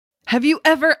Have you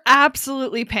ever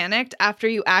absolutely panicked after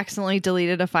you accidentally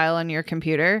deleted a file on your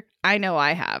computer? I know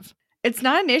I have. It's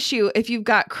not an issue if you've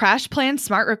got CrashPlan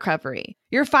Smart Recovery.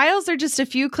 Your files are just a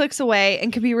few clicks away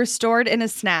and can be restored in a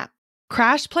snap.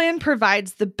 CrashPlan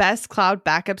provides the best cloud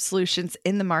backup solutions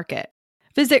in the market.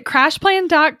 Visit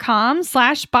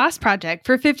crashplan.com/bossproject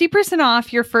for 50%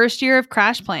 off your first year of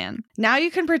CrashPlan. Now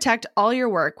you can protect all your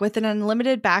work with an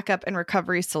unlimited backup and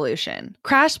recovery solution.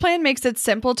 CrashPlan makes it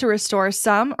simple to restore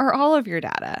some or all of your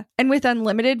data. And with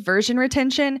unlimited version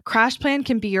retention, CrashPlan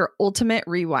can be your ultimate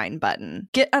rewind button.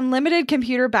 Get unlimited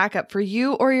computer backup for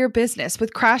you or your business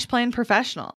with CrashPlan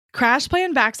Professional.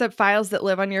 CrashPlan backs up files that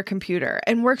live on your computer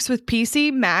and works with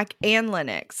PC, Mac, and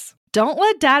Linux. Don't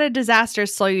let data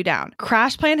disasters slow you down.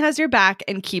 CrashPlan has your back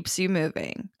and keeps you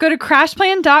moving. Go to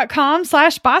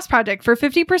crashplan.com/bossproject for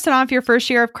 50% off your first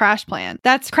year of CrashPlan.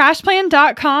 That's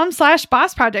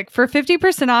crashplan.com/bossproject for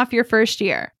 50% off your first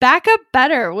year. Back up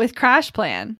better with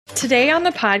CrashPlan. Today on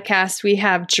the podcast, we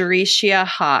have Jereshia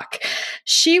Hawk.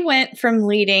 She went from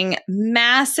leading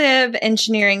massive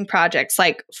engineering projects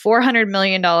like $400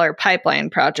 million pipeline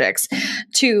projects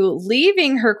to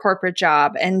leaving her corporate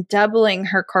job and doubling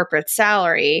her corporate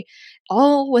salary,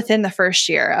 all within the first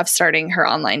year of starting her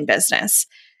online business.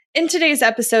 In today's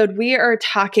episode, we are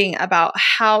talking about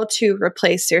how to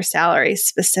replace your salary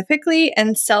specifically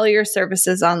and sell your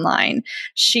services online.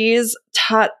 She's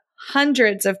taught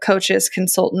hundreds of coaches,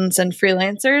 consultants, and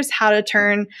freelancers how to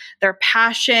turn their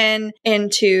passion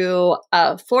into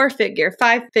a 4-figure,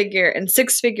 5-figure, and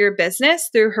 6-figure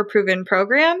business through her proven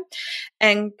program.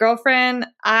 And girlfriend,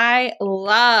 I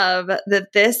love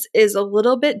that this is a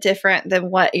little bit different than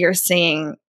what you're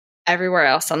seeing everywhere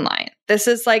else online. This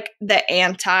is like the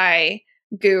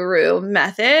anti-guru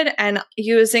method and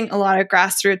using a lot of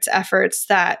grassroots efforts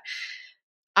that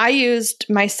I used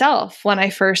myself when I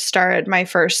first started my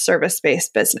first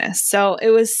service-based business. So it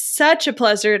was such a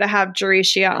pleasure to have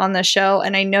Jereshia on the show,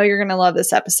 and I know you're going to love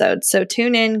this episode. So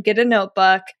tune in, get a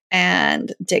notebook,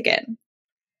 and dig in.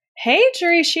 Hey,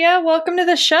 Jereshia, welcome to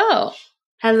the show.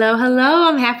 Hello.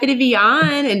 I'm happy to be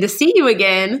on and to see you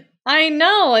again. I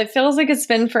know, it feels like it's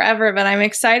been forever, but I'm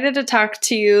excited to talk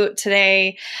to you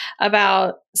today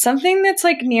about something that's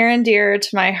like near and dear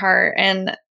to my heart.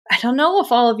 And I don't know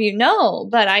if all of you know,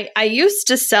 but I used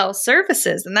to sell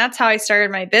services, and that's how I started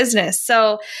my business.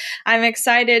 So I'm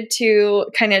excited to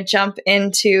kind of jump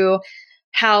into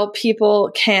how people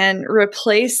can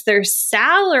replace their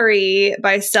salary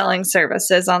by selling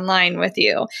services online with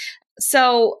you.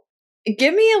 So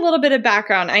give me a little bit of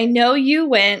background. I know you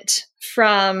went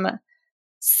from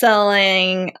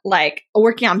selling, like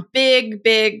working on big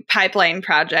pipeline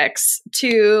projects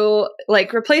to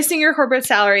like replacing your corporate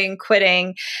salary and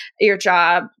quitting your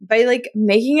job by like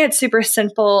making it super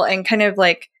simple and kind of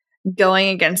like going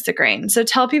against the grain. So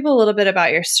tell people a little bit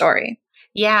about your story.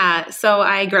 Yeah. So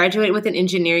I graduated with an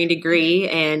engineering degree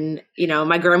and,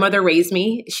 my grandmother raised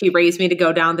me. She raised me to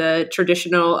go down the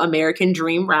traditional American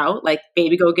dream route, like,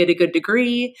 baby, go get a good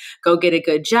degree, go get a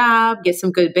good job, get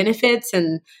some good benefits,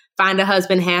 and find a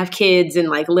husband, have kids, and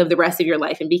like live the rest of your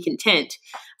life and be content.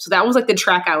 So that was like the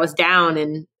track I was down,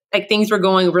 and like things were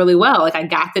going really well. Like I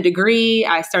got the degree,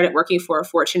 I started working for a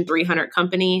Fortune 300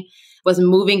 company, was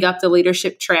moving up the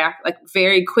leadership track like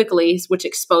very quickly, which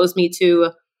exposed me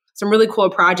to some really cool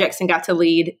projects and got to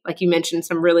lead, like you mentioned,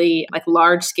 some really like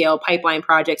large scale pipeline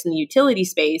projects in the utility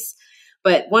space.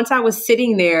 But once I was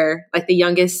sitting there, like the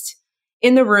youngest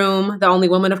in the room, the only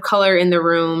woman of color in the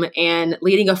room, and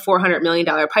leading a $400 million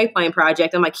pipeline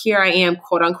project, I'm like, here I am,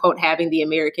 quote unquote, having the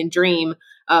American dream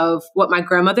of what my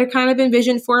grandmother kind of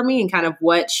envisioned for me and kind of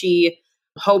what she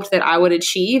hoped that I would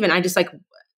achieve. And I just like,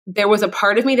 there was a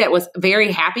part of me that was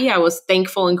very happy. I was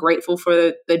thankful and grateful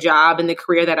for the job and the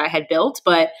career that I had built,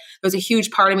 but there was a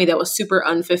huge part of me that was super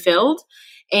unfulfilled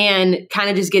and kind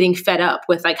of just getting fed up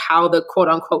with like how the quote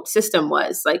unquote system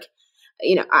was. Like,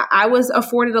 I was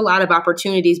afforded a lot of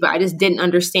opportunities, but I just didn't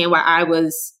understand why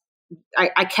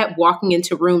I kept walking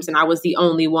into rooms and I was the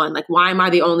only one. Like, why am I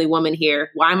the only woman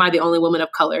here? Why am I the only woman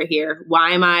of color here?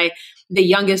 Why am I the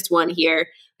youngest one here?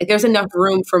 Like, there's enough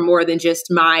room for more than just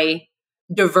my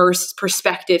diverse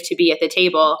perspective to be at the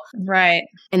table. Right.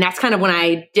 And that's kind of when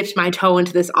I dipped my toe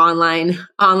into this online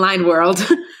world.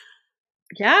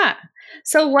 Yeah.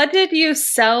 So what did you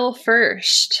sell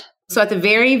first? So at the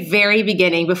very, very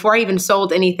beginning, before I even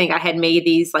sold anything, I had made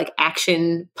these like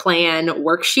action plan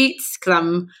worksheets because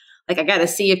I'm like, I got to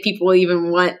see if people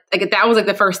even want, like that was like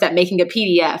the first step, making a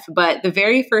PDF. But the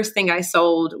very first thing I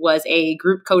sold was a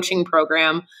group coaching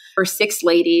program for 6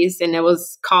 ladies. And it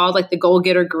was called like the Goal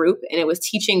Getter Group. And it was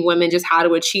teaching women just how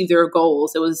to achieve their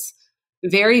goals. It was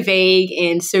very vague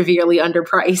and severely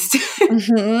underpriced.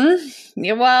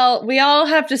 Yeah, well, we all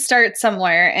have to start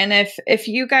somewhere. And if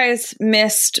you guys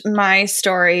missed my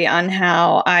story on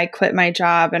how I quit my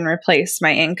job and replaced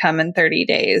my income in 30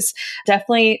 days,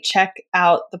 definitely check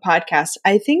out the podcast.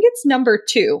 I think it's number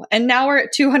 2, and now we're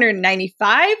at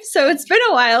 295. So it's been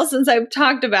a while since I've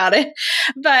talked about it,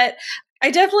 but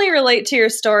I definitely relate to your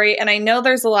story. And I know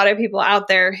there's a lot of people out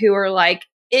there who are like,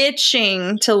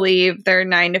 itching to leave their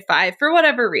 9 to 5 for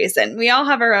whatever reason. We all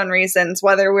have our own reasons,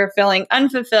 whether we're feeling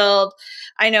unfulfilled.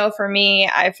 I know for me,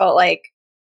 I felt like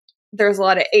there's a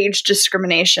lot of age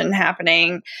discrimination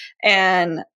happening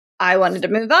and I wanted to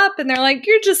move up and they're like,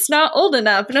 you're just not old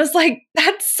enough. And I was like,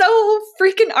 that's so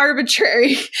freaking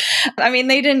arbitrary. I mean,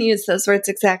 they didn't use those words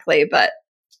exactly, but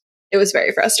it was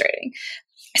very frustrating.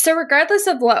 So regardless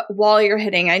of what wall you're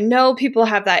hitting, I know people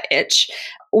have that itch.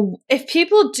 If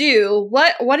people do,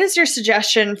 what is your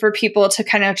suggestion for people to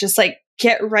kind of just like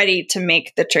get ready to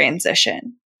make the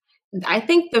transition? I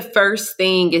think the first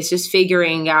thing is just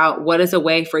figuring out what is a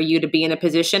way for you to be in a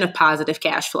position of positive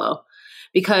cash flow.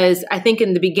 Because I think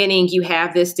in the beginning, you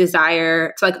have this desire.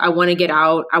 It's like, I want to get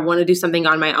out. I want to do something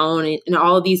on my own. And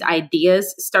all of these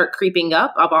ideas start creeping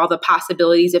up of all the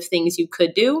possibilities of things you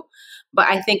could do. But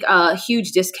I think a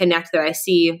huge disconnect that I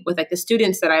see with like the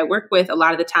students that I work with a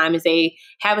lot of the time is they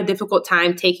have a difficult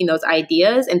time taking those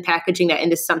ideas and packaging that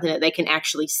into something that they can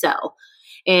actually sell.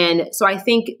 And so I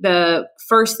think the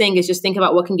first thing is just think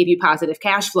about what can give you positive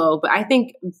cash flow. But I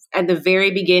think at the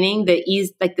very beginning, I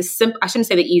shouldn't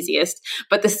say the easiest,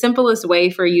 but the simplest way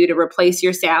for you to replace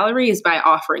your salary is by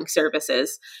offering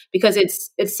services, because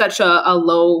it's such a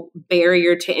low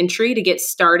barrier to entry to get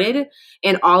started.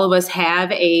 And all of us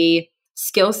have a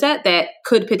skill set that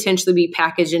could potentially be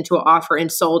packaged into an offer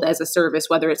and sold as a service,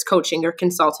 whether it's coaching or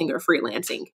consulting or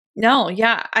freelancing. No,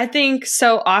 yeah. I think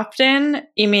so often,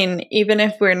 I mean, even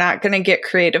if we're not going to get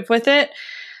creative with it,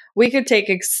 we could take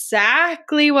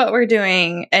exactly what we're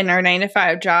doing in our 9 to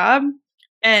 5 job.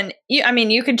 And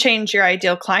you could change your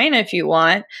ideal client if you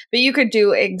want, but you could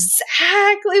do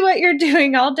exactly what you're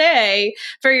doing all day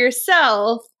for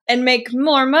yourself and make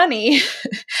more money.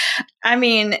 I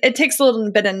mean, it takes a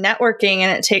little bit of networking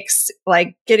and it takes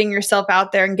like getting yourself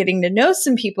out there and getting to know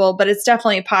some people, but it's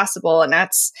definitely possible. And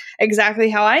that's exactly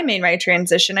how I made my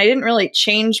transition. I didn't really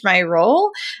change my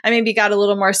role. I maybe got a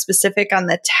little more specific on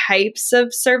the types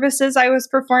of services I was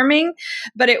performing,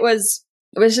 but it was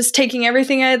just taking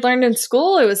everything I had learned in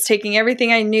school. It was taking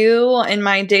everything I knew in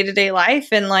my day-to-day life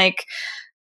and like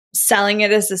selling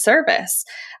it as a service.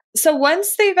 So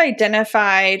once they've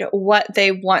identified what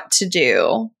they want to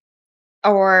do,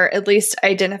 or at least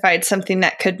identified something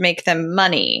that could make them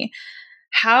money,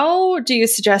 how do you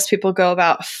suggest people go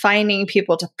about finding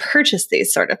people to purchase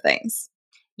these sort of things?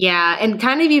 Yeah. And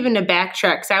kind of even to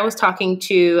backtrack, so I was talking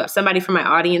to somebody from my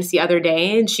audience the other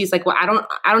day, and she's like, well, I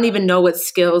don't even know what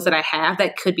skills that I have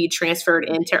that could be transferred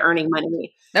into earning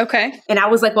money. Okay. And I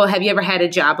was like, well, have you ever had a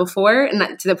job before?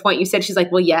 And to the point you said, she's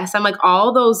like, well, yes. I'm like,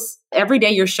 all those, every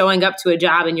day you're showing up to a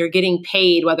job and you're getting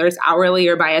paid, whether it's hourly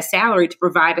or by a salary, to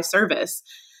provide a service.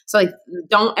 So like,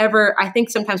 don't ever, I think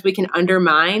sometimes we can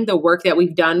undermine the work that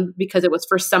we've done because it was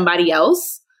for somebody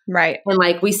else. Right. And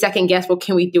like we second guess, well,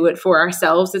 can we do it for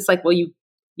ourselves? It's like, well,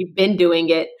 you've been doing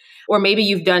it. Or maybe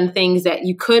you've done things that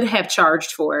you could have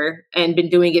charged for and been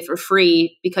doing it for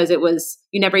free because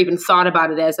you never even thought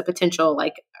about it as a potential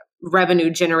like revenue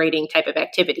generating type of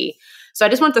activity. So I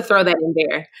just want to throw that in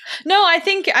there. No, I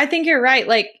think you're right.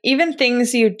 Like even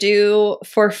things you do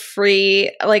for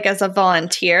free, like as a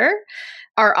volunteer,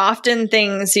 are often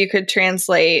things you could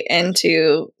translate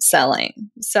into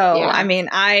selling. So, yeah. I mean,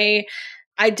 I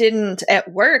didn't at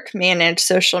work manage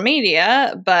social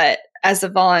media, but as a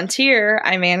volunteer,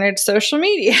 I managed social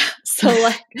media. So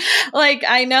like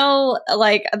I know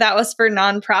like that was for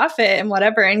nonprofit and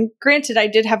whatever. And granted, I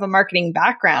did have a marketing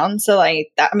background. So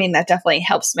that definitely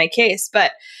helps my case,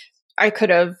 but I could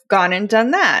have gone and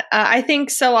done that. I think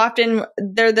so often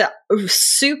they're the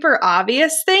super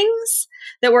obvious things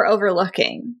that we're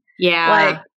overlooking.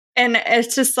 Yeah. And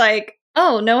it's just like,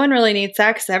 oh, no one really needs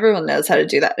that because everyone knows how to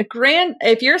do that.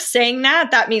 If you're saying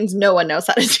that, that means no one knows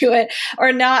how to do it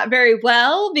or not very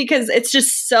well because it's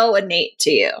just so innate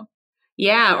to you.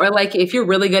 Yeah. Or like if you're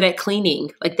really good at cleaning,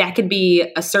 like that could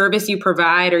be a service you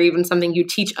provide or even something you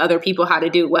teach other people how to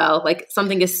do well. Like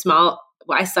something is small.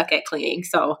 Well, I suck at cleaning,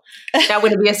 so that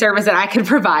wouldn't be a service that I could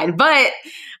provide. But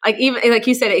like even like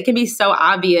you said, it can be so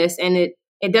obvious, and it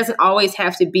doesn't always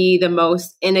have to be the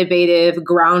most innovative,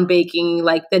 groundbreaking,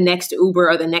 like the next Uber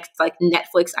or the next like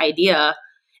Netflix idea.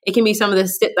 It can be some of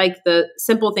the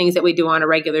simple things that we do on a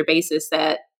regular basis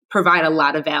that provide a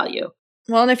lot of value.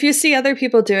 Well, and if you see other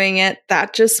people doing it,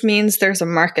 that just means there's a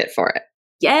market for it.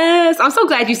 Yes. I'm so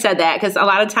glad you said that, because a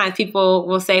lot of times people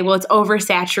will say, well, it's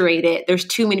oversaturated. There's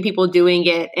too many people doing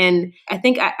it. And I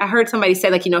think I heard somebody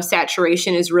say, like,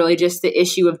 saturation is really just the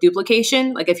issue of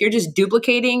duplication. Like, if you're just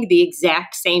duplicating the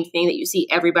exact same thing that you see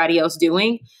everybody else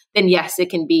doing, then yes,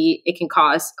 it can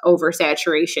cause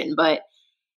oversaturation. But,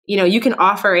 you can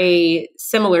offer a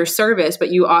similar service,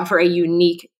 but you offer a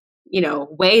unique,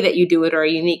 way that you do it, or a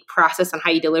unique process on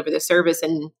how you deliver the service.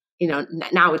 And,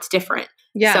 now it's different.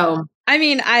 Yeah. So, I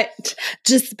mean, I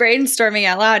just brainstorming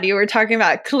out loud, you were talking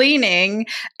about cleaning,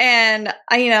 and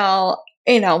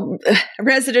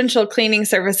residential cleaning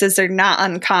services are not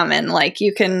uncommon. Like,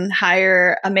 you can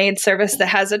hire a maid service that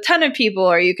has a ton of people,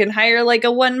 or you can hire like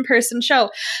a one-person show.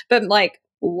 But like,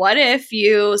 what if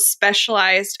you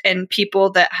specialized in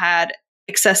people that had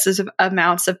excessive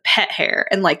amounts of pet hair,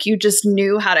 and like, you just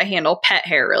knew how to handle pet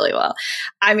hair really well?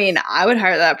 I mean, I would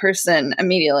hire that person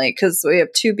immediately, because we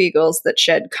have 2 beagles that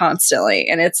shed constantly,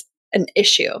 and it's an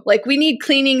issue. Like, we need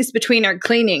cleanings between our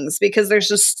cleanings, because there's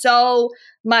just so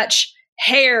much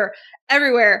hair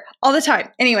everywhere all the time.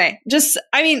 Anyway,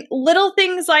 little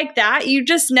things like that, you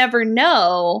just never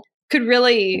know, could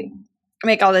really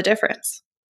make all the difference.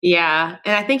 Yeah.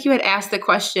 And I think you had asked the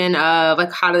question of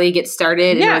like, how do they get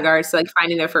started in regards to like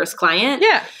finding their first client?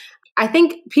 Yeah. I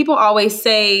think people always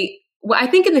say, well, I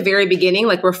think in the very beginning,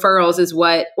 like, referrals is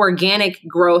what organic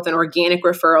growth and organic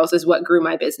referrals is what grew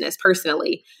my business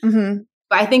personally. Mm-hmm.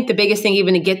 But I think the biggest thing,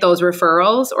 even to get those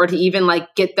referrals, or to even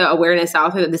like get the awareness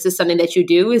out there that this is something that you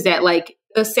do, is that like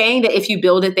the saying that if you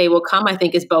build it, they will come, I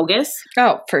think is bogus.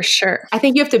 Oh, for sure. I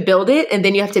think you have to build it, and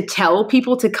then you have to tell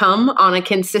people to come on a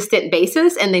consistent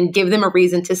basis, and then give them a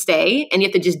reason to stay. And you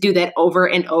have to just do that over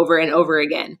and over and over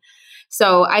again.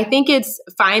 So I think it's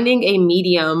finding a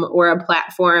medium or a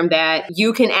platform that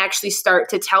you can actually start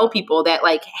to tell people that,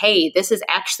 like, hey, this is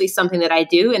actually something that I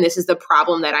do, and this is the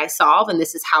problem that I solve, and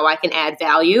this is how I can add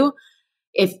value.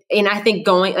 And I think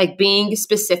being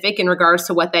specific in regards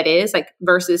to what that is, like,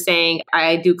 versus saying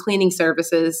I do cleaning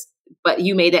services, but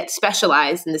you made that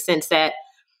specialized in the sense that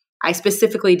I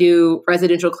specifically do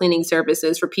residential cleaning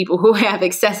services for people who have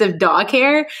excessive dog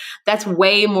hair. That's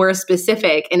way more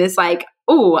specific. And it's like,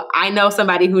 oh, I know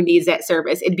somebody who needs that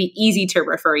service. It'd be easy to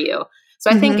refer you. So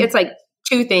I think it's like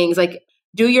 2 things, like,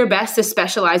 do your best to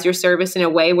specialize your service in a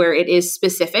way where it is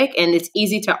specific and it's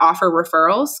easy to offer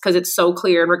referrals, because it's so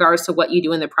clear in regards to what you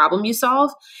do and the problem you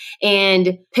solve.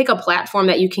 And pick a platform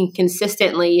that you can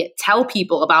consistently tell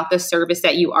people about the service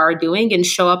that you are doing and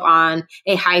show up on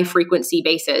a high frequency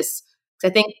basis. So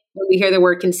I think when we hear the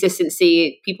word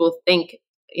consistency, people think,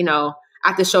 I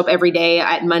have to show up every day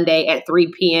at Monday at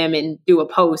 3 p.m. and do a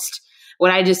post. What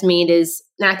I just mean is,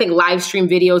 and I think live stream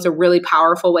video is a really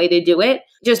powerful way to do it.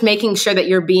 Just making sure that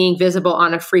you're being visible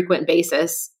on a frequent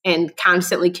basis and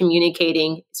constantly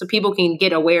communicating so people can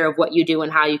get aware of what you do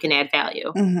and how you can add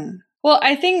value. Mm-hmm. Well,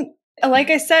 I think, like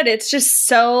I said, it's just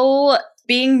so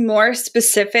being more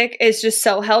specific is just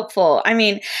so helpful. I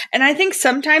mean, and I think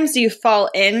sometimes you fall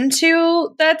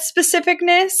into that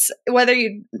specificness, whether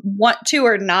you want to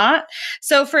or not.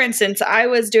 So for instance, I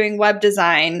was doing web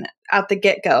design at the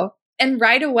get-go, and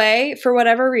right away, for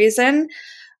whatever reason,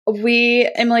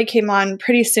 Emily came on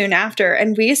pretty soon after,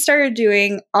 and we started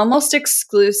doing almost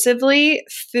exclusively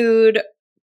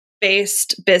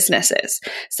food-based businesses.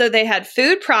 So they had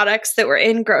food products that were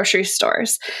in grocery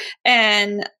stores.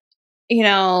 And,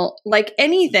 like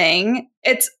anything,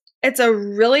 it's a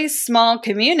really small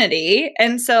community.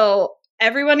 And so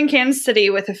everyone in Kansas City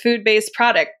with a food-based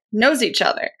product knows each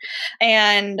other.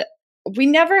 And we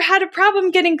never had a problem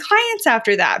getting clients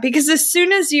after that, because as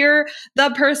soon as you're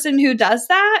the person who does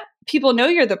that, people know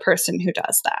you're the person who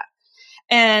does that.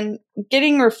 And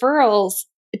getting referrals,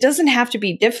 it doesn't have to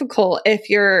be difficult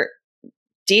if you're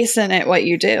decent at what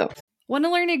you do. Want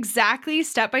to learn exactly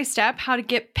step by step how to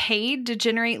get paid to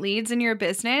generate leads in your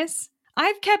business?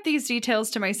 I've kept these details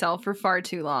to myself for far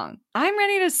too long. I'm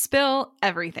ready to spill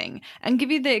everything and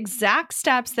give you the exact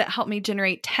steps that help me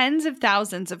generate tens of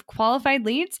thousands of qualified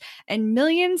leads and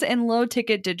millions in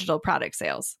low-ticket digital product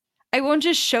sales. I won't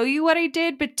just show you what I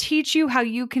did, but teach you how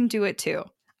you can do it too.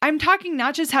 I'm talking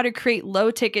not just how to create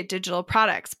low-ticket digital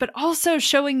products, but also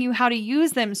showing you how to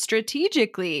use them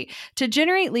strategically to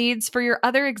generate leads for your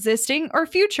other existing or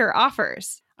future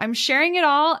offers. I'm sharing it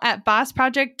all at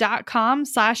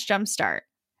bossproject.com/jumpstart,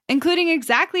 including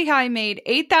exactly how I made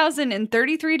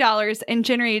 $8,033 and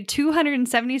generated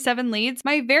 277 leads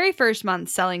my very first month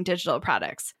selling digital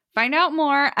products. Find out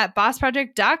more at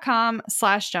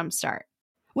bossproject.com/jumpstart.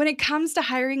 When it comes to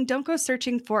hiring, don't go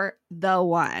searching for the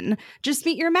one. Just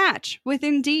meet your match with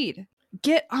Indeed.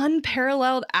 Get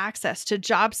unparalleled access to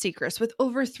job seekers with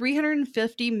over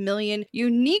 350 million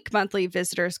unique monthly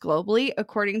visitors globally,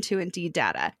 according to Indeed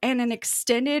data, and an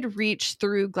extended reach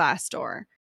through Glassdoor.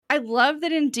 I love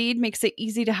that Indeed makes it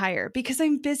easy to hire because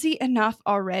I'm busy enough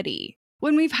already.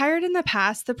 When we've hired in the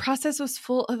past, the process was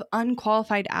full of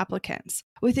unqualified applicants.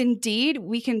 With Indeed,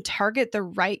 we can target the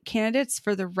right candidates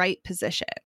for the right position.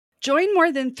 Join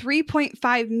more than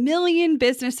 3.5 million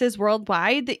businesses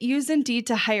worldwide that use Indeed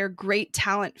to hire great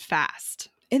talent fast.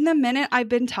 In the minute I've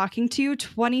been talking to you,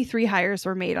 23 hires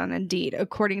were made on Indeed,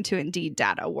 according to Indeed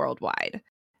data worldwide.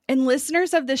 And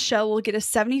listeners of this show will get a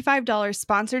 $75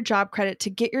 sponsored job credit to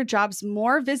get your jobs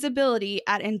more visibility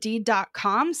at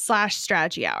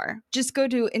Indeed.com/Strategy Hour. Just go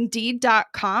to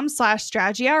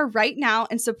Indeed.com/Strategy Hour right now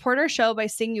and support our show by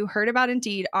saying you heard about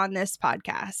Indeed on this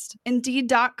podcast.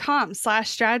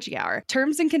 Indeed.com/Strategy Hour.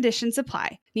 Terms and conditions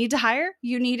apply. Need to hire?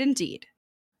 You need Indeed.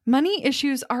 Money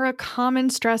issues are a common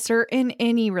stressor in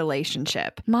any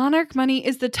relationship. Monarch Money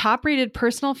is the top-rated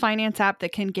personal finance app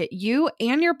that can get you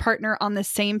and your partner on the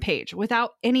same page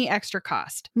without any extra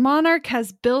cost. Monarch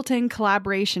has built-in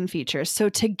collaboration features, so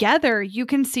together you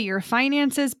can see your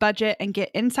finances, budget, and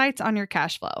get insights on your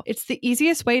cash flow. It's the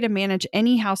easiest way to manage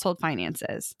any household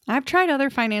finances. I've tried other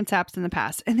finance apps in the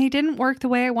past, and they didn't work the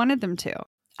way I wanted them to.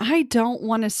 I don't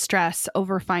want to stress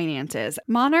over finances.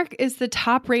 Monarch is the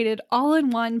top-rated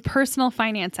all-in-one personal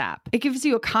finance app. It gives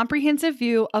you a comprehensive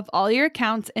view of all your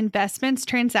accounts, investments,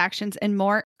 transactions, and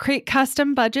more. Create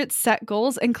custom budgets, set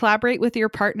goals, and collaborate with your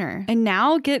partner. And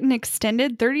now get an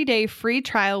extended 30-day free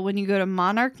trial when you go to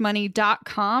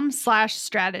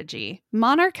monarchmoney.com/strategy.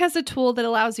 Monarch has a tool that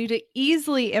allows you to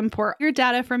easily import your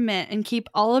data from Mint and keep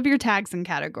all of your tags and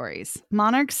categories.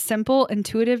 Monarch's simple,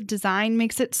 intuitive design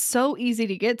makes it so easy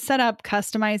to get set up,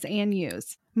 customize, and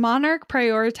use. Monarch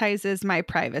prioritizes my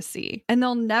privacy, and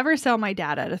they'll never sell my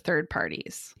data to third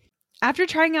parties. After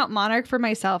trying out Monarch for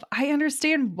myself, I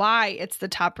understand why it's the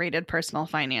top-rated personal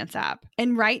finance app.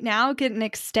 And right now, get an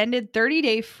extended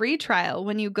 30-day free trial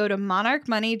when you go to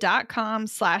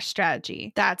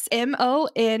monarchmoney.com/strategy. That's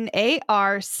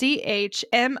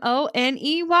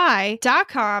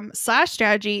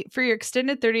MONARCHMONEY.com/strategy for your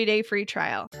extended 30-day free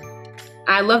trial.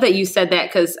 I love that you said that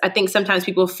because I think sometimes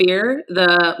people fear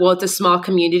it's a small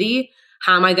community.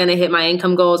 How am I going to hit my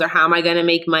income goals, or how am I going to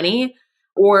make money?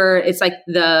 Or it's like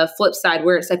the flip side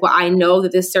where it's like, well, I know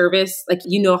that this service, like,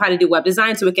 you know how to do web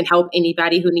design, so it can help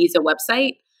anybody who needs a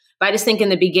website. But I just think in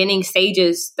the beginning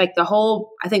stages, like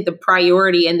I think the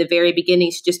priority in the very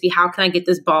beginning should just be, how can I get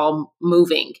this ball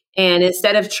moving? And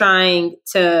instead of trying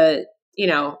to,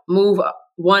 move a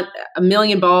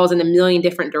million balls in a million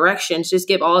different directions, just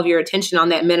give all of your attention on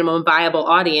that minimum viable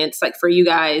audience. Like for you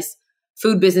guys,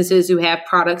 food businesses who have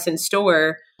products in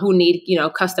store who need,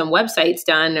 custom websites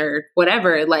done or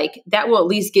whatever, like that will at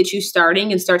least get you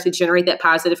starting and start to generate that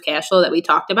positive cash flow that we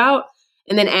talked about.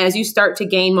 And then as you start to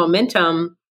gain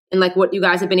momentum and like what you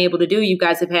guys have been able to do, you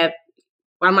guys have well,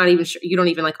 I'm not even sure, you don't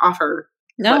even like offer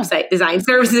website design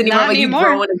services anymore. Like you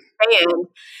grow and expand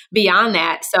beyond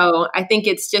that. So I think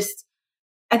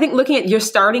looking at your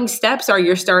starting steps are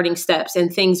your starting steps,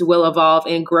 and things will evolve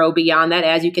and grow beyond that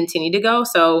as you continue to go.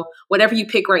 So whatever you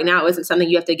pick right now isn't something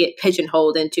you have to get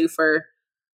pigeonholed into for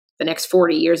the next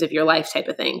 40 years of your life type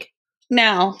of thing.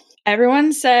 Now,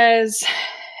 everyone says,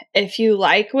 if you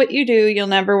like what you do, you'll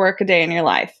never work a day in your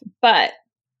life. But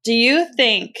do you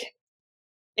think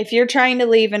if you're trying to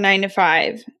leave a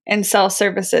 9-to-5 and sell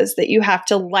services that you have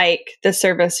to like the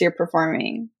service you're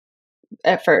performing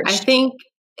at first? I think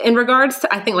in regards to,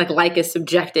 like is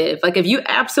subjective. Like if you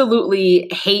absolutely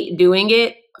hate doing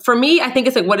it, for me, I think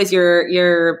it's like, what is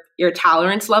your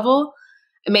tolerance level?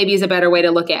 Maybe is a better way to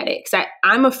look at it. Because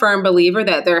I'm a firm believer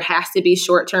that there has to be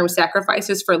short-term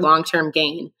sacrifices for long-term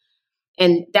gain.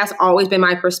 And that's always been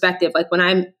my perspective. Like when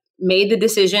I made the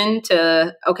decision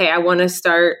to, I want to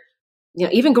start,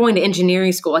 even going to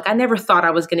engineering school, like I never thought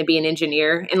I was going to be an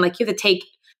engineer. And like you have to take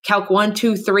Calc 1,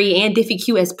 2, 3, and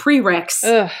DiffyQ as prereqs.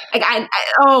 Like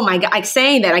oh my God, like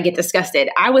saying that I get disgusted.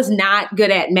 I was not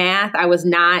good at math. I was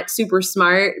not super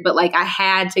smart, but like I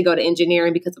had to go to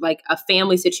engineering because of like a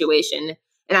family situation.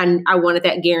 And I wanted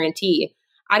that guarantee.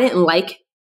 I didn't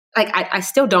I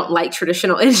still don't like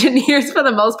traditional engineers for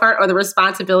the most part, or the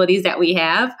responsibilities that we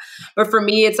have. But for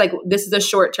me, it's like, this is a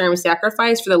short-term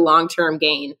sacrifice for the long-term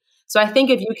gain. So I think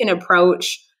if you can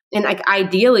approach, and like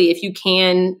ideally, if you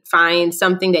can find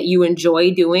something that you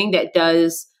enjoy doing that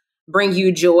does bring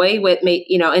you joy with,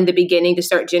 in the beginning to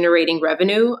start generating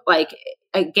revenue, like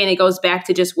again, it goes back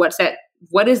to just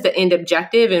what is the end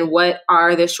objective and what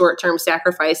are the short-term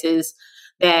sacrifices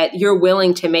that you're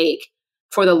willing to make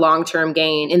for the long-term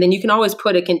gain. And then you can always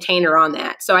put a container on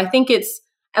that. So I think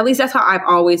at least that's how I've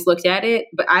always looked at it.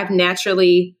 But I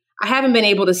haven't been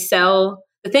able to sell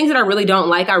the things that I really don't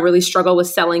like. I really struggle with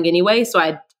selling anyway. So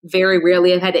I very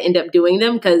rarely have had to end up doing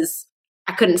them because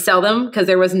I couldn't sell them because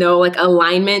there was no like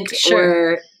alignment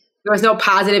or there was no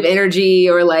positive energy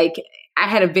or like I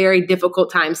had a very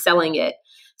difficult time selling it.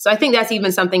 So I think that's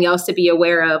even something else to be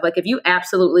aware of. Like if you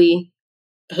absolutely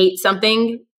hate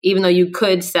something, even though you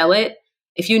could sell it,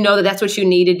 if you know that that's what you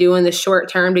need to do in the short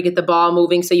term to get the ball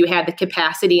moving so you have the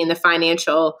capacity and the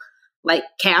financial like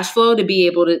cash flow to be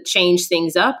able to change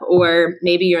things up, or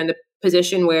maybe you're in the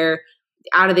position where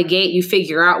out of the gate you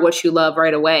figure out what you love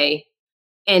right away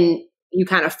and you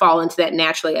kind of fall into that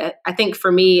naturally. I think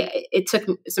for me, it took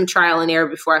some trial and error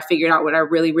before I figured out what I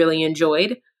really, really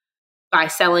enjoyed by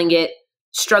selling it,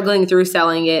 struggling through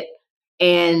selling it,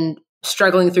 and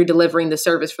struggling through delivering the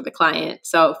service for the client.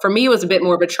 So for me, it was a bit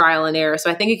more of a trial and error.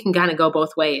 So I think it can kind of go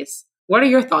both ways. What are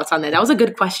your thoughts on that? That was a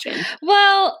good question.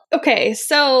 Well, okay.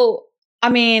 So, I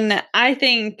mean, I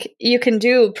think you can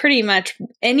do pretty much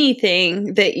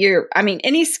anything that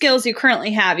any skills you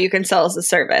currently have, you can sell as a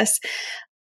service.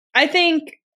 I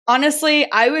think,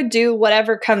 honestly, I would do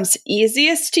whatever comes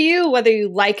easiest to you, whether you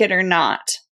like it or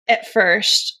not at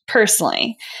first,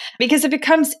 personally. Because if it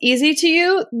comes easy to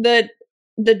you,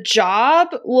 the job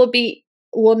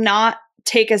will not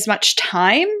take as much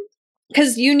time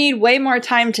because you need way more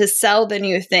time to sell than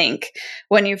you think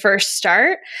when you first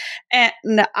start. And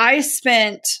I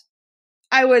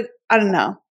don't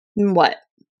know,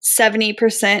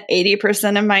 70%,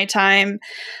 80% of my time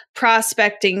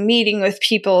prospecting, meeting with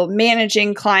people,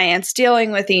 managing clients,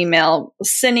 dealing with email,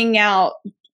 sending out,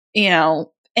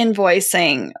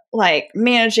 invoicing, like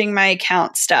managing my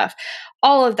account stuff,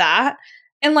 all of that.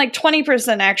 And like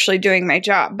 20% actually doing my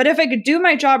job. But if I could do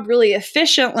my job really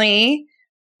efficiently,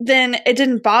 then it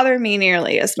didn't bother me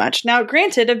nearly as much. Now,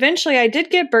 granted, eventually I did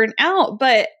get burnt out,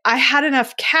 but I had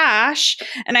enough cash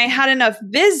and I had enough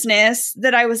business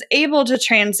that I was able to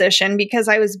transition because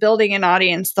I was building an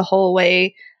audience the whole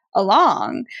way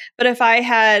along. But if I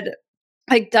had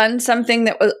like done something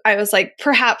that I was like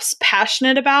perhaps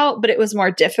passionate about, but it was more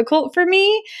difficult for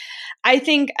me, I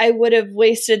think I would have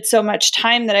wasted so much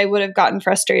time that I would have gotten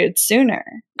frustrated sooner.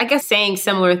 I guess saying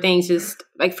similar things just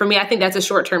like for me, I think that's a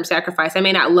short-term sacrifice. I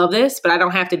may not love this, but I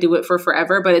don't have to do it for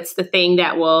forever, but it's the thing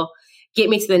that will get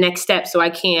me to the next step so I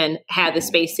can have the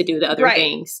space to do the other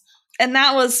things. And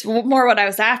that was more what I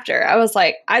was after. I was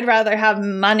like, I'd rather have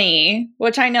money,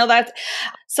 which I know that's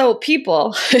so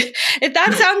people, if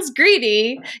that sounds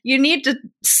greedy, you need to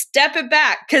step it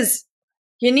back because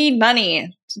you need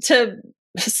money to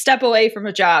step away from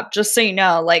a job, just so you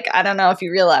know. Like, I don't know if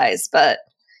you realize, but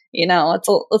it's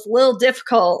a little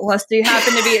difficult unless you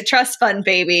happen to be a trust fund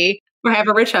baby. Or have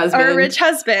a rich husband. Or a rich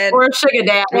husband. Or a sugar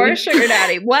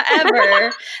daddy.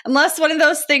 Whatever. Unless one of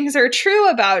those things are true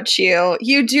about you,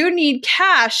 you do need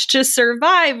cash to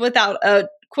survive without a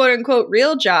quote unquote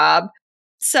real job.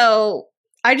 So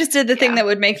I just did the thing that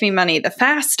would make me money the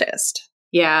fastest.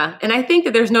 Yeah. And I think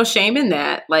that there's no shame in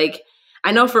that. Like,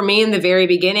 I know for me in the very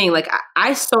beginning, like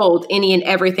I sold any and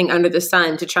everything under the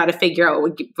sun to try to figure out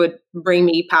what would bring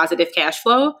me positive cash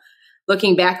flow.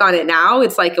 Looking back on it now,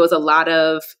 it's like it was a lot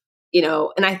of,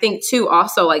 and I think too,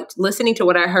 also like listening to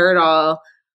what I heard a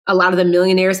lot of the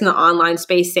millionaires in the online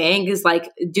space saying is like,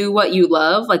 do what you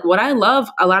love. Like what I love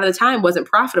a lot of the time wasn't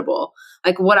profitable.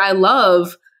 Like what I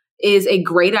love is a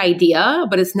great idea,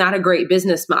 but it's not a great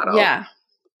business model. Yeah.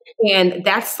 And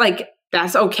that's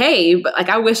okay. But like,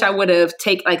 I wish I would have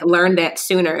learned that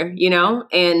sooner,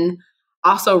 and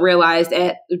also realized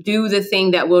that do the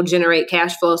thing that will generate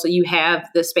cash flow. So you have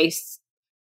the space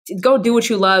to go do what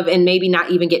you love and maybe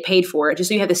not even get paid for it, just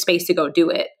so you have the space to go do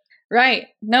it. Right.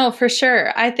 No, for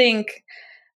sure. I think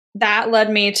that led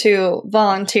me to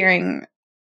volunteering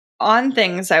on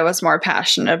things I was more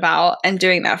passionate about and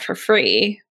doing that for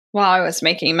free while I was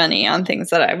making money on things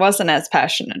that I wasn't as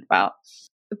passionate about.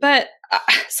 But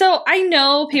so I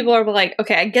know people are like,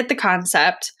 okay, I get the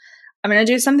concept. I'm going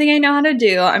to do something I know how to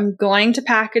do. I'm going to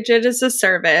package it as a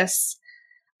service.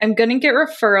 I'm going to get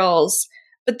referrals.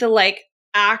 But the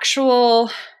actual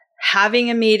having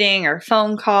a meeting or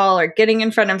phone call or getting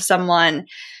in front of someone,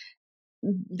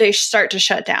 they start to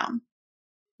shut down.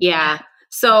 Yeah.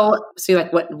 So you're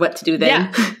like, what to do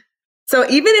then? Yeah. So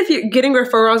even if you're getting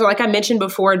referrals, or like I mentioned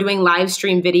before, doing live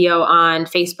stream video on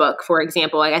Facebook, for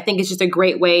example, I think it's just a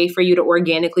great way for you to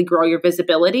organically grow your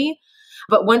visibility.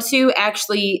 But once you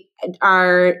actually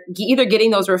are either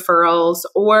getting those referrals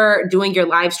or doing your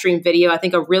live stream video, I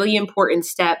think a really important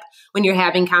step when you're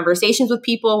having conversations with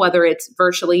people, whether it's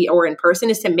virtually or in person,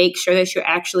 is to make sure that you're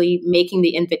actually making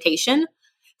the invitation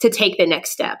to take the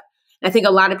next step. And I think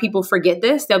a lot of people forget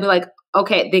this. They'll be like,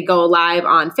 okay, they go live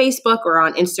on Facebook or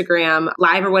on Instagram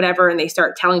live or whatever, and they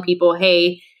start telling people,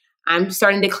 hey, I'm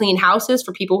starting to clean houses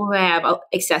for people who have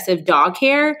excessive dog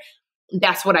hair.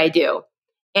 That's what I do.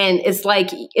 And it's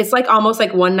like almost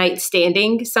like one night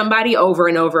standing somebody over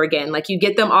and over again. Like you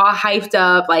get them all hyped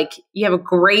up, like you have a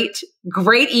great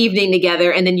evening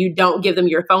together, and then you don't give them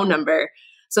your phone number.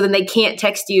 So then they can't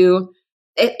text you,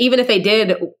 even if they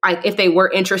did, if they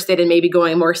were interested in maybe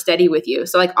going more steady with you.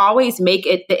 So like always make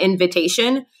it the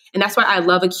invitation. And that's why I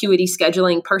love Acuity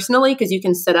scheduling personally, because you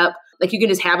can set up, like you can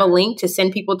just have a link to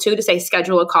send people to say,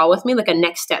 schedule a call with me, like a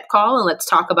next step call. And let's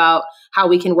talk about how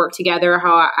we can work together,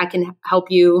 how I can help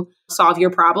you solve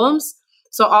your problems.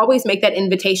 So always make that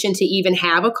invitation to even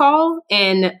have a call.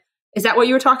 And is that what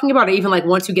you were talking about? Or even like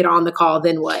once you get on the call,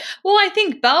 then what? Well, I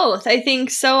think both. I think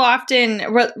so often,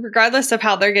 regardless of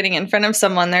how they're getting in front of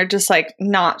someone, they're just like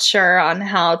not sure on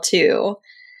how to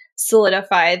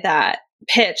solidify that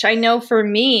pitch. I know for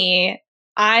me,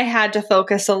 I had to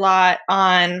focus a lot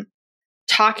on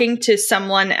talking to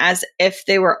someone as if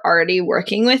they were already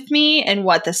working with me and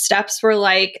what the steps were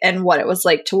like and what it was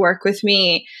like to work with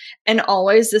me, and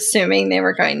always assuming they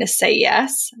were going to say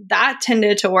yes. That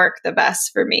tended to work the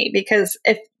best for me, because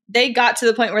if they got to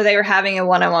the point where they were having a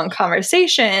one-on-one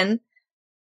conversation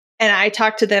and I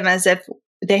talked to them as if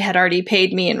they had already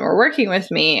paid me and were working with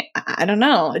me, I don't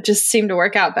know. It just seemed to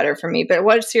work out better for me. But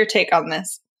what's your take on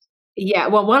this? Yeah,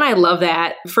 well, one, I love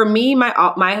that. For me,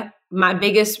 my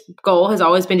biggest goal has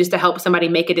always been just to help somebody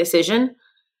make a decision.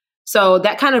 So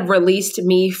that kind of released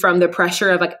me from the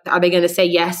pressure of like, are they going to say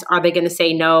yes? Are they going to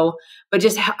say no? But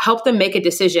just help them make a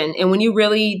decision. And when you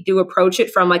really do approach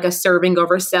it from like a serving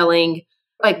over selling,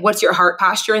 like what's your heart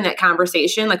posture in that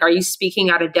conversation? Like, are you speaking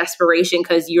out of desperation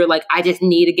because you're like, I just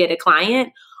need to get a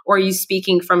client? Or are you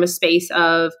speaking from a space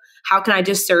of, how can I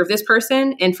just serve this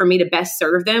person? And for me to best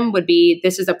serve them would be,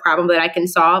 this is a problem that I can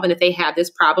solve. And if they have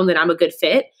this problem, then I'm a good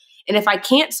fit. And if I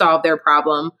can't solve their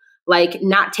problem, like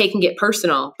not taking it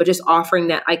personal, but just offering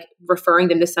that, like referring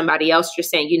them to somebody else,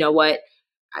 just saying, you know what,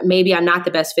 maybe I'm not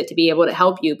the best fit to be able to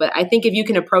help you. But I think if you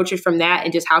can approach it from that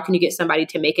and just how can you get somebody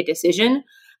to make a decision,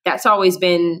 that's always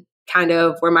been kind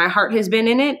of where my heart has been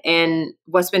in it and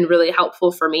what's been really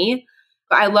helpful for me.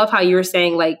 But I love how you were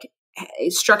saying, like,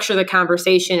 structure the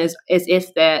conversation as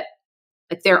if that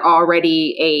like they're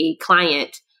already a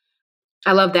client.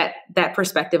 I love that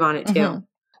perspective on it too. Mm-hmm.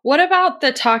 What about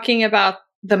the talking about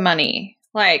the money?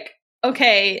 Like,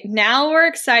 okay, now we're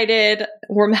excited.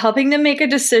 We're helping them make a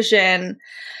decision.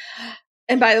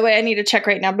 And by the way, I need to check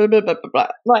right now. Blah, blah, blah, blah,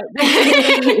 blah.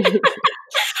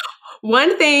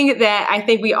 One thing that I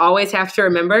think we always have to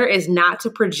remember is not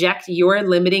to project your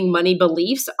limiting money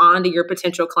beliefs onto your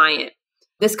potential client.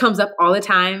 This comes up all the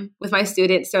time with my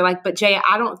students. They're like, but Jay,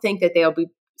 I don't think that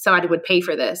somebody would pay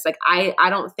for this. Like, I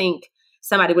don't think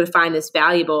somebody would find this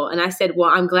valuable. And I said, well,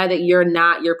 I'm glad that you're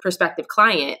not your prospective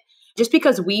client. Just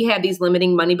because we have these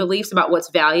limiting money beliefs about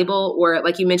what's valuable, or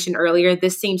like you mentioned earlier,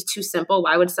 this seems too simple.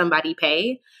 Why would somebody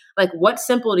pay? Like, what's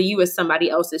simple to you is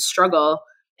somebody else's struggle.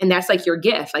 And that's like your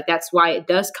gift. Like, that's why it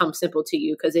does come simple to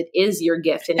you, because it is your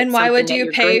gift. And why would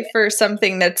you pay for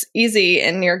something that's easy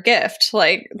in your gift?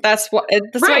 Like, that's why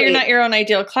you're not your own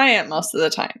ideal client most of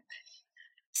the time.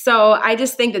 So I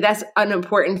just think that that's an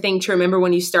important thing to remember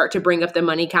when you start to bring up the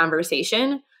money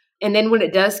conversation. And then when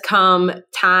it does come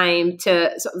time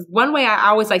to, so one way I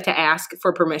always like to ask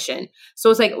for permission.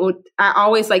 So it's like, well, I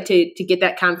always like to get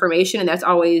that confirmation. And that's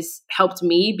always helped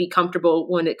me be comfortable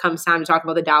when it comes time to talk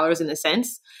about the dollars and the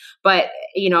cents. But,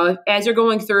 you know, as you're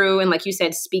going through and like you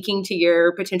said, speaking to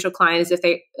your potential clients, if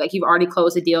they, like you've already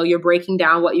closed a deal, you're breaking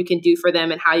down what you can do for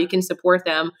them and how you can support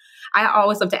them. I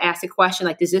always love to ask a question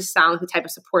like, does this sound like the type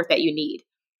of support that you need?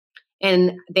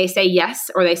 And they say yes,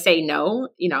 or they say no.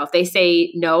 You know, if they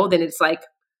say no, then it's like,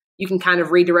 you can kind of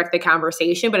redirect the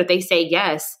conversation. But if they say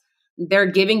yes, they're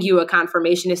giving you a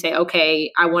confirmation to say,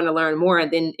 okay, I want to learn more. And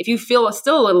then if you feel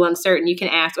still a little uncertain, you can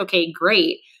ask, okay,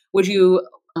 great. Would you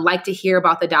like to hear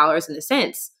about the dollars and the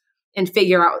cents and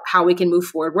figure out how we can move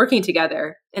forward working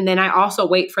together? And then I also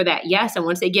wait for that yes. And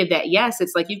once they give that yes,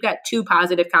 it's like you've got two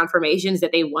positive confirmations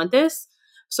that they want this.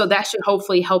 So that should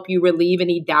hopefully help you relieve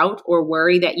any doubt or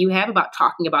worry that you have about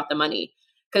talking about the money.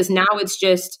 Because now it's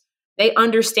just, they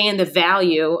understand the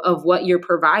value of what you're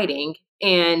providing.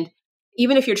 And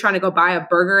even if you're trying to go buy a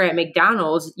burger at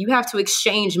McDonald's, you have to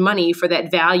exchange money for that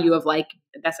value of like,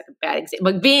 that's like a bad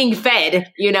example, but being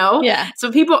fed, Yeah.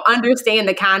 So people understand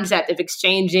the concept of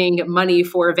exchanging money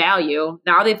for value.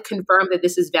 Now they've confirmed that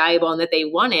this is valuable and that they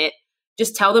want it.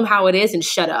 Just tell them how it is and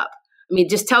shut up. I mean,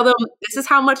 just tell them this is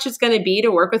how much it's going to be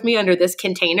to work with me under this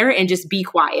container and just be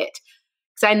quiet.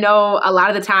 Because I know a lot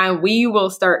of the time we will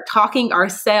start talking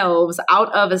ourselves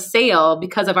out of a sale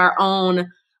because of our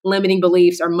own limiting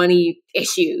beliefs or money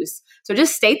issues. So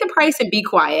just state the price and be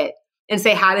quiet and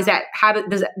say, does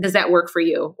that work for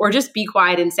you? Or just be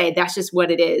quiet and say, that's just what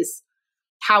it is.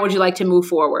 How would you like to move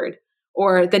forward?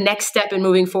 Or the next step in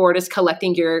moving forward is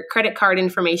collecting your credit card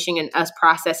information and us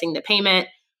processing the payment.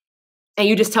 And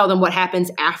you just tell them what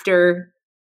happens after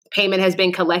payment has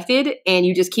been collected and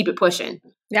you just keep it pushing.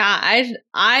 Yeah,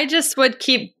 I just would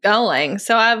keep going.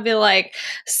 So I'd be like,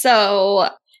 so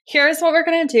here's what we're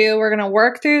going to do. We're going to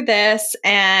work through this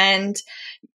and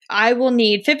I will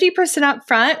need 50% up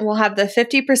front. We'll have the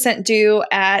 50% due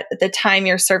at the time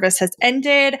your service has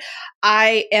ended.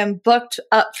 I am booked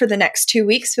up for the next 2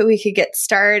 weeks, but we could get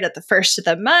started at the first of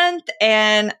the month.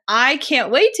 And I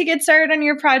can't wait to get started on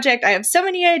your project. I have so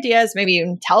many ideas. Maybe you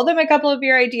can tell them a couple of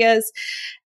your ideas.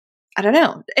 I don't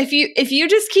know. If you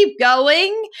just keep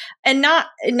going and not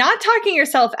talking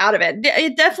yourself out of it,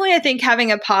 definitely I think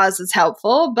having a pause is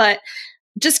helpful, but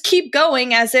just keep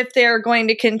going as if they're going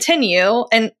to continue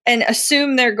and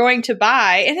assume they're going to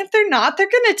buy. And if they're not, they're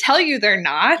going to tell you they're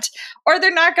not, or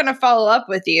they're not going to follow up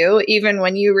with you even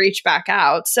when you reach back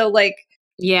out. So like,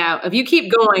 yeah, if you keep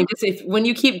going, when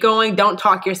you keep going, don't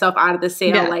talk yourself out of the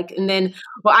sale. Yeah. And then,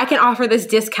 well, I can offer this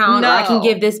discount or I can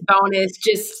give this bonus.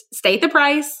 Just state the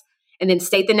price and then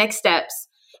state the next steps.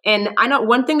 And I know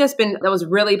one thing that was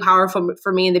really powerful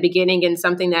for me in the beginning and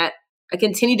something that I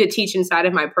continue to teach inside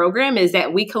of my program is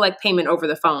that we collect payment over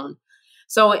the phone.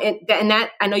 So, that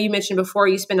I know you mentioned before,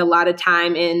 you spend a lot of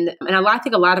time and I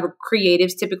think a lot of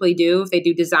creatives typically do, if they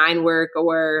do design work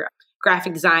or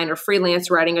graphic design or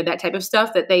freelance writing or that type of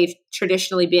stuff, that they've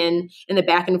traditionally been in the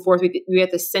back and forth. We have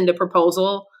to send a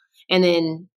proposal and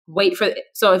then wait for it.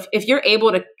 So if you're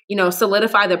able to,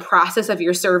 solidify the process of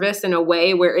your service in a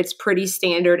way where it's pretty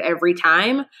standard every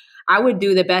time, I would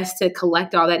do the best to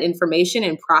collect all that information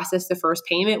and process the first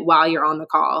payment while you're on the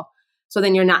call. So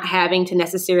then you're not having to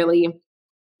necessarily,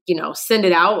 send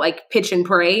it out like pitch and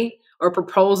pray or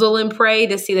proposal and pray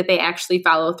to see that they actually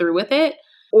follow through with it.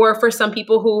 Or for some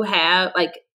people who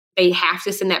they have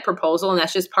to send that proposal and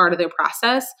that's just part of their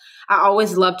process, I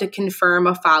always love to confirm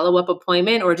a follow-up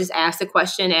appointment or just ask the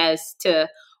question as to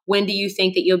when do you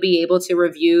think that you'll be able to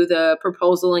review the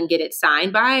proposal and get it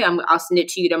signed by? I'll send it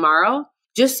to you tomorrow.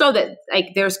 Just so that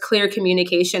there's clear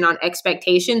communication on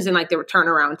expectations and the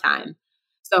turnaround time.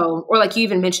 So, or you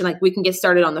even mentioned, we can get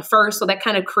started on the 1st. So that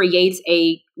kind of creates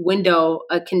a window,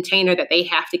 a container that they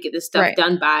have to get this stuff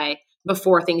done by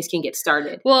before things can get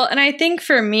started. Well, and I think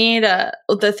for me,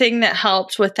 the thing that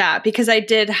helped with that, because I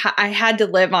had to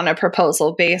live on a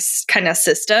proposal based kind of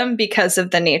system because of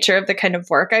the nature of the kind of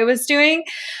work I was doing.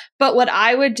 But what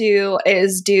I would do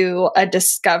is do a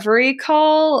discovery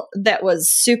call that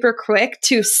was super quick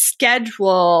to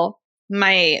schedule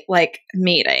my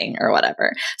meeting or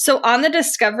whatever. So on the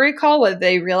discovery call, whether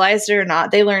they realized it or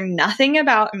not, they learned nothing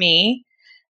about me.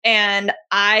 And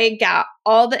I got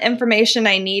all the information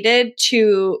I needed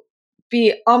to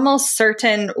be almost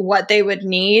certain what they would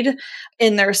need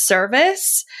in their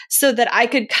service so that I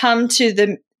could come to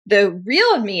the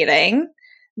real meeting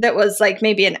that was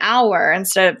maybe an hour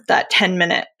instead of that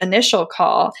 10-minute initial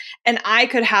call. And I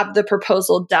could have the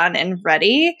proposal done and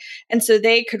ready. And so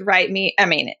they could write me. I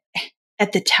mean,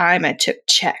 at the time I took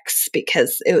checks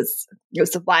because it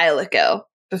was a while ago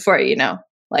before,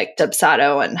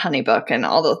 Dubsado and Honeybook and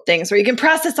all those things where you can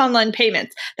process online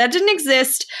payments. That didn't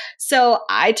exist. So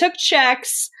I took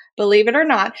checks, believe it or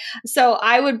not. So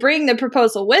I would bring the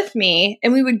proposal with me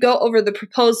and we would go over the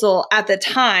proposal at the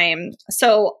time.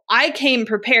 So I came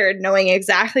prepared knowing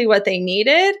exactly what they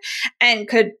needed and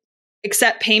could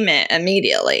accept payment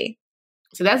immediately.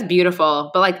 So that's beautiful.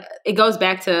 But it goes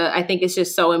back to, I think it's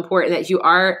just so important that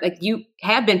you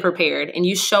have been prepared and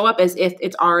you show up as if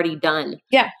it's already done.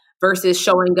 Yeah. Versus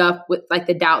showing up with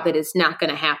the doubt that it's not going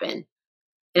to happen.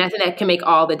 And I think that can make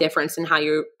all the difference in how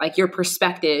you're your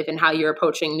perspective and how you're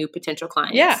approaching new potential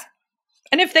clients. Yeah.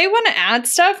 And if they want to add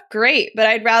stuff, great. But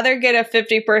I'd rather get a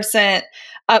 50%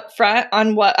 upfront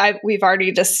on what we've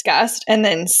already discussed and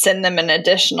then send them an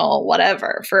additional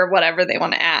whatever for whatever they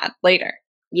want to add later.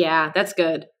 Yeah, that's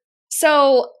good.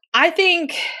 So I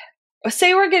think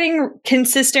say we're getting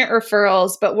consistent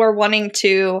referrals, but we're wanting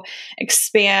to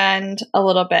expand a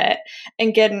little bit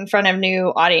and get in front of new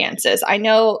audiences. I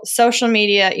know social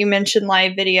media, you mentioned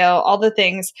live video, all the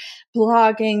things,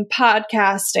 blogging,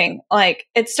 podcasting, like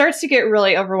it starts to get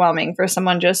really overwhelming for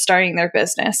someone just starting their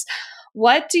business.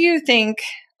 What do you think,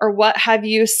 or what have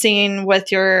you seen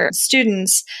with your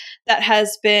students that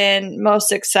has been most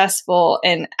successful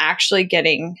in actually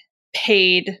getting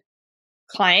paid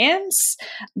clients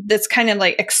that's kind of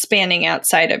like expanding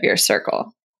outside of your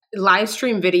circle? Live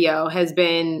stream video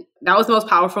that was the most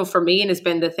powerful for me, and has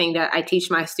been the thing that I teach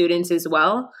my students as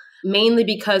well, mainly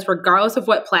because regardless of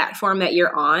what platform that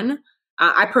you're on,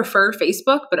 I prefer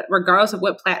Facebook, but regardless of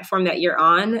what platform that you're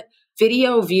on,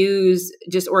 video views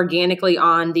just organically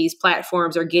on these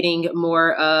platforms are getting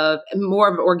more of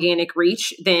organic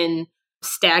reach than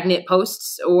stagnant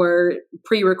posts or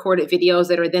pre-recorded videos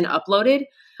that are then uploaded.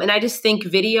 And I just think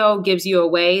video gives you a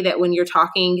way that when you're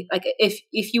talking, like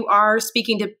if you are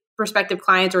speaking to prospective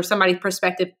clients or somebody's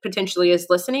perspective potentially is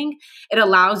listening, it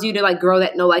allows you to like grow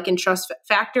that know, like, and trust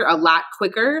factor a lot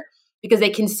quicker because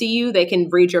they can see you, they can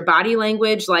read your body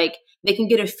language, like they can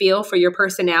get a feel for your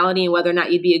personality and whether or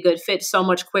not you'd be a good fit so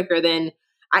much quicker than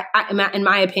in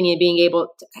my opinion,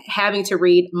 having to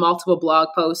read multiple blog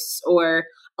posts or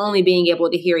only being able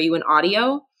to hear you in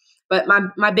audio. But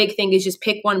my big thing is just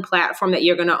pick one platform that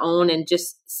you're going to own and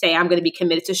just say, I'm going to be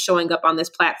committed to showing up on this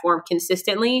platform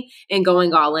consistently and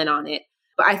going all in on it.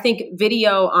 But I think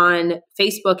video on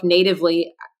Facebook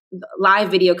natively,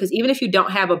 live video, because even if you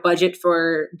don't have a budget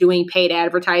for doing paid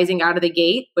advertising out of the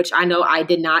gate, which I know I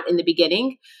did not in the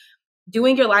beginning,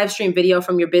 doing your live stream video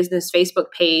from your business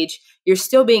Facebook page, you're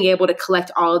still being able to collect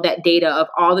all of that data of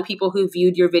all the people who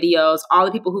viewed your videos, all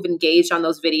the people who've engaged on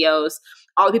those videos,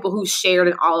 all the people who shared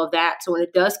and all of that. So when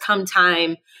it does come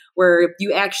time where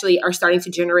you actually are starting to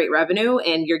generate revenue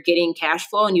and you're getting cash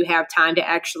flow and you have time to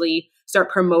actually start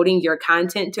promoting your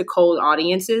content to cold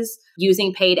audiences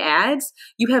using paid ads,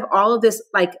 you have all of this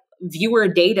like viewer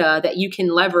data that you can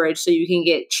leverage so you can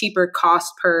get cheaper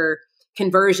cost per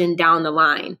conversion down the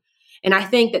line. And I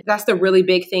think that that's the really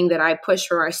big thing that I push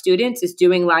for our students is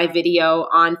doing live video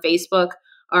on Facebook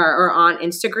or on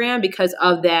Instagram because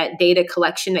of that data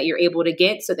collection that you're able to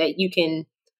get so that you can,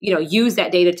 use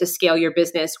that data to scale your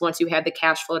business once you have the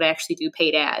cash flow to actually do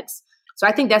paid ads. So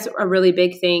I think that's a really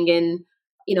big thing. And,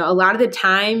 a lot of the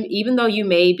time, even though you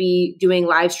may be doing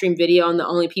live stream video and the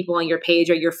only people on your page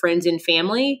are your friends and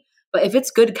family, but if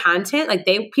it's good content, like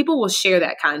people will share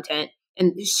that content.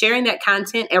 And sharing that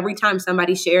content, every time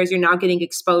somebody shares, you're now getting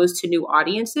exposed to new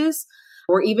audiences,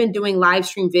 or even doing live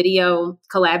stream video,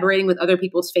 collaborating with other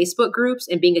people's Facebook groups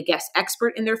and being a guest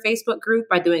expert in their Facebook group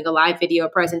by doing a live video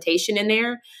presentation in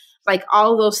there. Like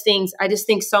all those things, I just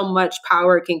think so much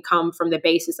power can come from the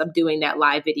basis of doing that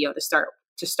live video to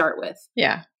start with.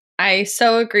 Yeah, I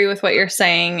so agree with what you're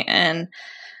saying. And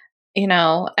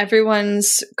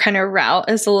everyone's kind of route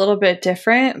is a little bit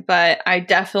different, but I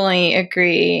definitely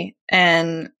agree.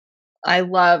 And I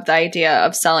love the idea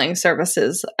of selling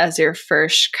services as your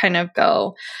first kind of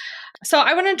go. So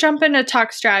I want to jump into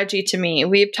talk strategy to me.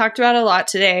 We've talked about a lot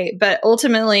today, but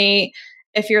ultimately,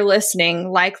 if you're listening,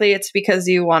 likely it's because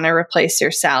you want to replace your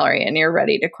salary and you're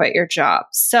ready to quit your job.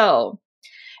 So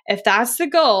if that's the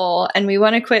goal and we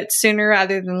want to quit sooner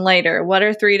rather than later, what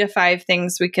are 3 to 5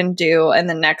 things we can do in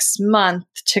the next month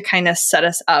to kind of set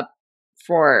us up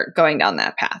for going down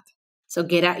that path? So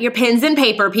get out your pens and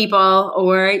paper, people,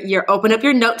 or open up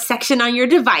your notes section on your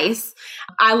device.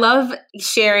 I love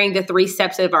sharing the 3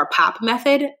 steps of our POP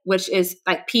method, which is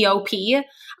like POP.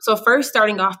 So first,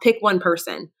 starting off, pick one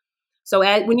person. So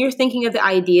when you're thinking of the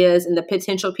ideas and the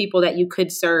potential people that you could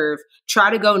serve, try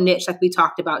to go niche like we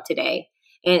talked about today.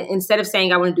 And instead of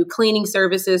saying, I want to do cleaning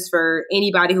services for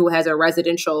anybody who has a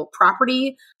residential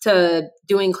property, to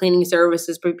doing cleaning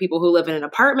services for people who live in an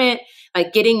apartment,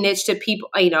 like getting niche to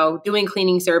people, doing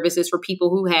cleaning services for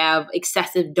people who have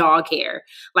excessive dog hair.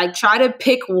 Like try to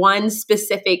pick one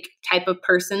specific type of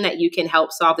person that you can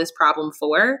help solve this problem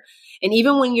for. And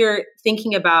even when you're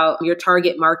thinking about your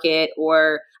target market,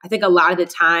 or I think a lot of the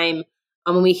time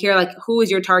when we hear like, who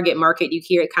is your target market, you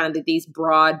hear it kind of these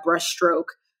broad brushstroke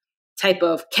type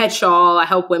of catch-all. I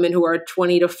help women who are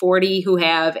 20 to 40 who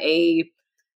have a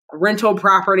rental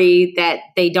property that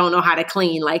they don't know how to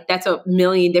clean. Like that's a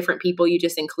million different people you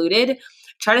just included.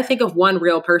 Try to think of one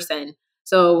real person.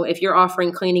 So if you're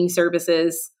offering cleaning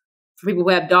services for people who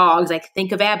have dogs, like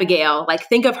think of Abigail, like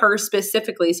think of her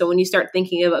specifically. So when you start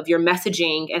thinking of your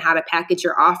messaging and how to package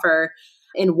your offer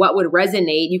and what would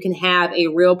resonate, you can have a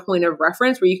real point of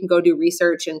reference where you can go do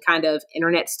research and kind of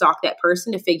internet stalk that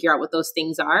person to figure out what those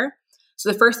things are.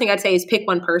 So the first thing I'd say is pick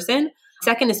one person.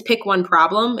 Second is pick one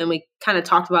problem. And we kind of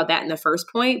talked about that in the first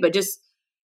point, but just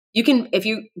you can, if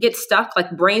you get stuck,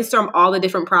 like brainstorm all the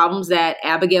different problems that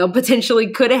Abigail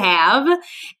potentially could have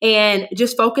and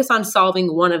just focus on solving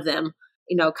one of them.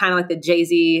 You know, kind of like the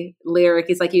Jay-Z lyric.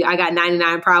 It's like, I got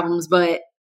 99 problems, but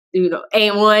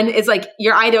ain't one. It's like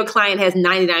your ideal client has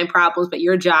 99 problems, but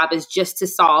your job is just to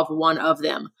solve one of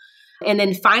them. And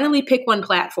then finally pick one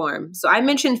platform. So I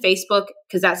mentioned Facebook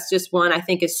because that's just one I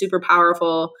think is super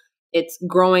powerful. It's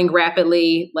growing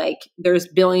rapidly. Like there's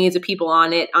billions of people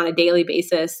on it on a daily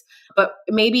basis. But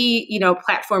maybe,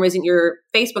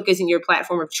 Facebook isn't your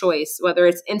platform of choice, whether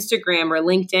it's Instagram or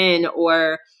LinkedIn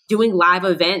or doing live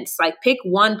events. Like pick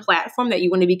one platform that you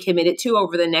want to be committed to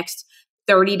over the next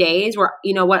 30 days where,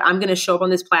 I'm going to show up on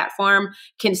this platform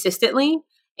consistently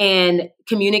and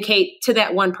communicate to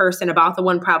that one person about the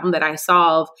one problem that I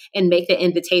solve and make the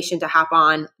invitation to hop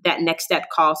on that next step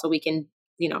call so we can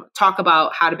talk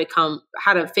about how to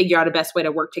figure out a best way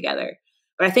to work together.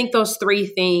 But I think those three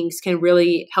things can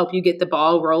really help you get the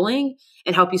ball rolling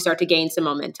and help you start to gain some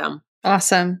momentum.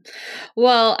 Awesome.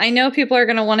 Well, I know people are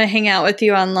going to want to hang out with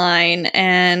you online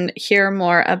and hear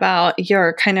more about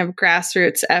your kind of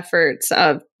grassroots efforts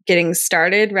of getting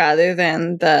started rather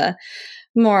than the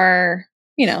more,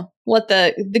 what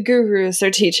the gurus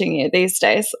are teaching you these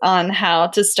days on how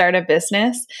to start a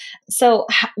business. So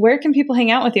where can people hang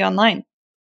out with you online?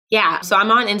 Yeah. So I'm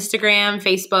on Instagram,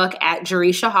 Facebook at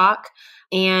Jereshia Hawk.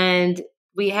 And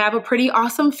we have a pretty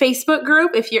awesome Facebook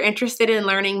group if you're interested in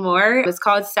learning more. It's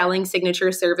called Selling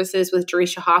Signature Services with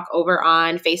Jereshia Hawk over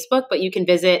on Facebook, but you can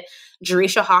visit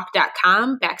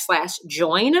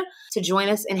JereshiaHawk.com/join to join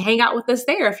us and hang out with us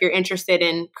there if you're interested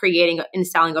in creating and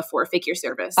selling a 4-figure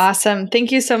service. Awesome.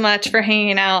 Thank you so much for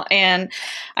hanging out. And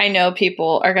I know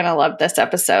people are going to love this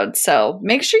episode. So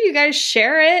make sure you guys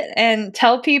share it and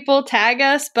tell people, tag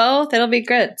us both. It'll be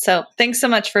good. So thanks so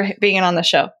much for being on the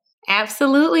show.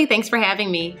 Absolutely. Thanks for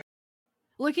having me.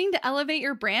 Looking to elevate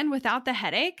your brand without the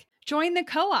headache? Join the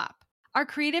Co-op, our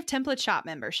creative template shop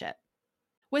membership.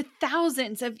 With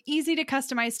thousands of easy to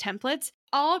customize templates,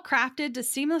 all crafted to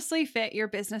seamlessly fit your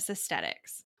business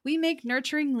aesthetics, we make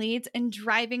nurturing leads and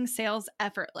driving sales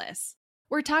effortless.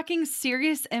 We're talking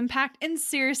serious impact and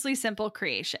seriously simple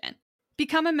creation.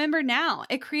 Become a member now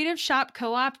at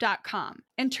creativeshopcoop.com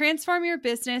and transform your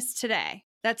business today.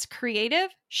 That's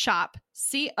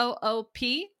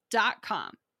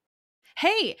creativeshopcoop.com.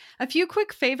 Hey, a few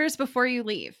quick favors before you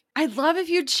leave. I'd love if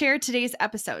you'd share today's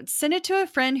episode, send it to a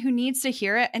friend who needs to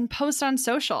hear it, and post on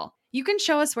social. You can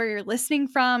show us where you're listening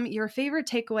from, your favorite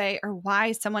takeaway, or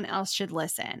why someone else should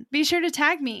listen. Be sure to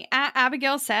tag me at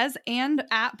Abigail Says and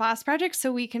at Boss Project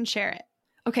so we can share it.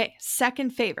 Okay, second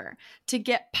favor, to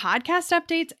get podcast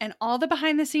updates and all the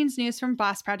behind the scenes news from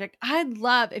Boss Project, I'd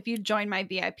love if you'd join my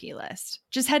VIP list.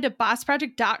 Just head to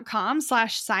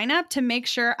bossproject.com/sign up to make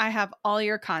sure I have all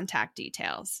your contact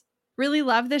details. Really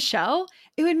love the show?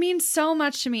 It would mean so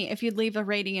much to me if you'd leave a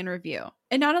rating and review.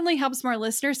 It not only helps more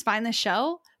listeners find the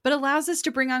show, but allows us to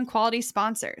bring on quality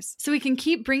sponsors so we can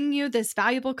keep bringing you this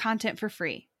valuable content for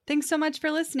free. Thanks so much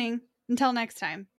for listening. Until next time.